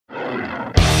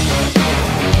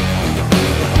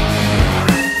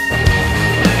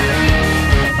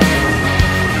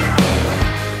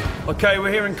Okay,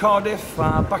 we're here in Cardiff,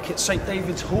 back at St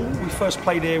David's Hall. We first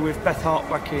played here with Beth Hart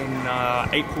back in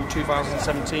April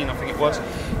 2017, I think it was.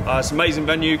 It's an amazing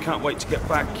venue, can't wait to get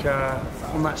back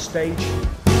on that stage.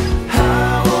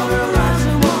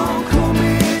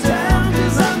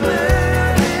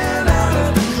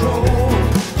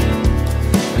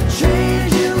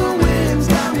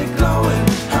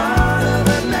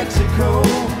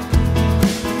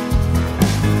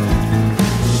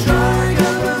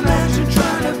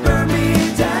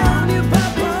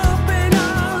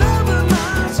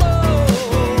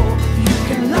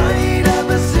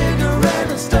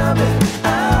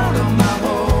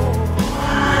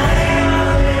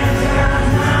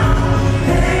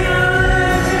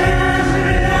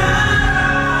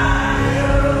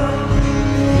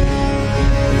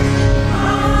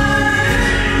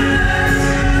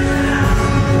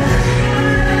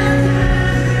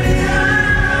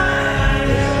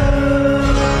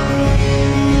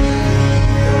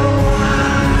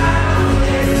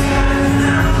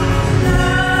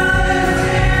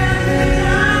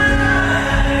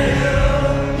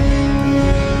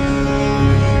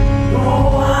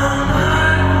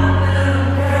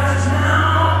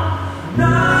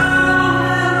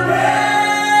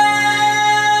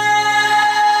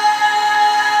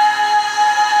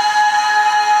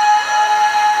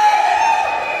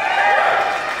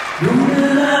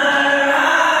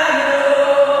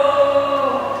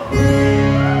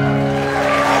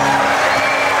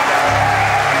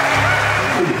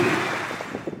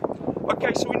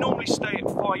 Okay, so we normally stay at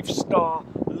 5-star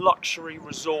luxury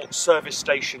resort service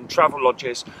station travel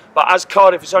lodges, but as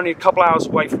Cardiff is only a couple hours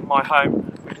away from my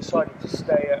home, we decided to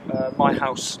stay at my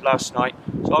house last night.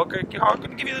 So I'm going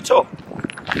to give you the tour.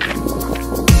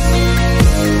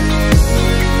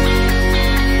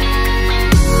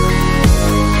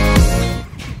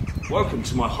 Welcome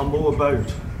to my humble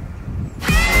abode.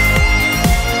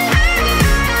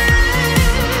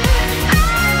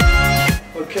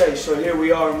 Okay, so here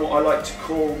we are in what I like to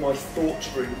call my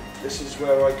thoughts room. This is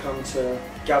where I come to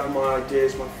gather my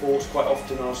ideas, my thoughts. Quite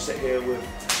often I'll sit here with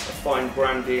a fine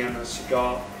brandy and a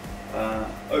cigar,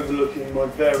 overlooking my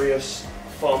various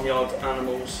farmyard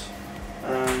animals.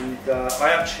 And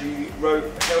I actually wrote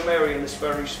Hail Mary in this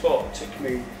very spot. It took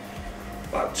me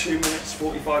about 2 minutes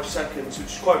 45 seconds,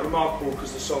 which is quite remarkable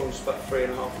because the song's about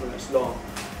 3.5 minutes long.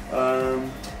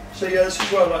 So yeah, this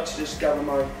is where I like to just gather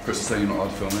my... Kris is saying you're not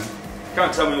allowed to film it.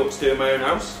 Can't tell me what to do in my own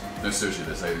house. No, seriously,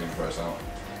 they're saying you can throw us out.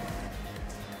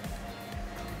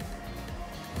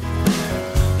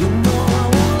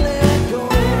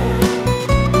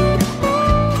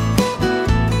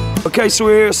 Okay, so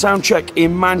we're here at Soundcheck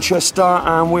in Manchester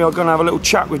and we are going to have a little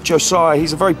chat with Josiah.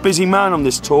 He's a very busy man on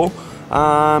this tour.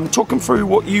 Talk him through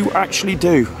what you actually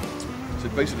do. So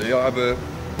basically I have a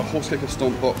horse kicker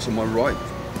stomp box on my right,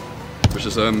 which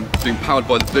is being powered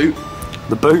by the boot.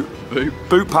 The boot?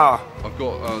 Boot power. I've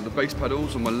got the bass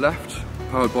pedals on my left,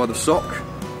 powered by the sock.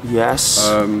 Yes.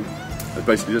 It's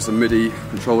basically just a MIDI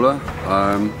controller,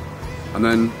 and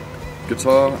then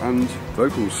guitar and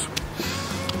vocals.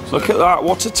 So look at that,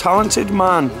 what a talented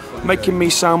man. Making me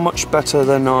sound much better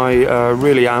than I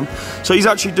really am. So he's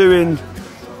actually doing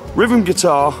rhythm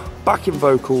guitar, backing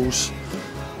vocals,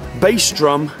 bass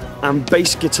drum and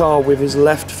bass guitar with his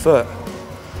left foot.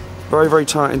 Very, very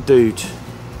talented dude.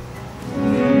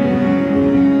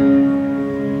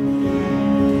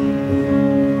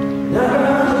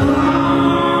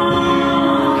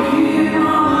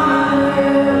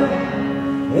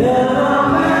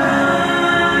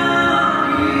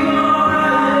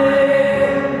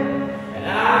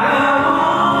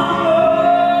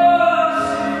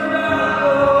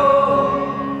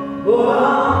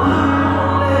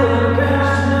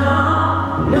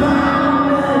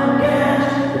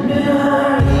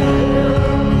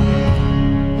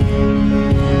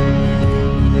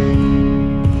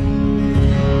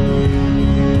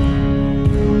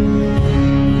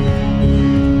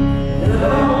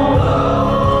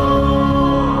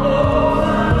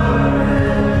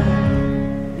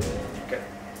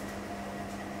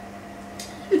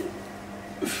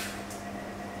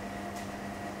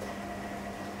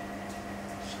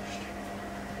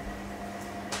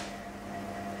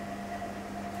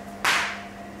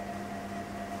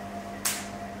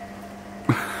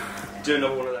 Do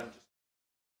another one.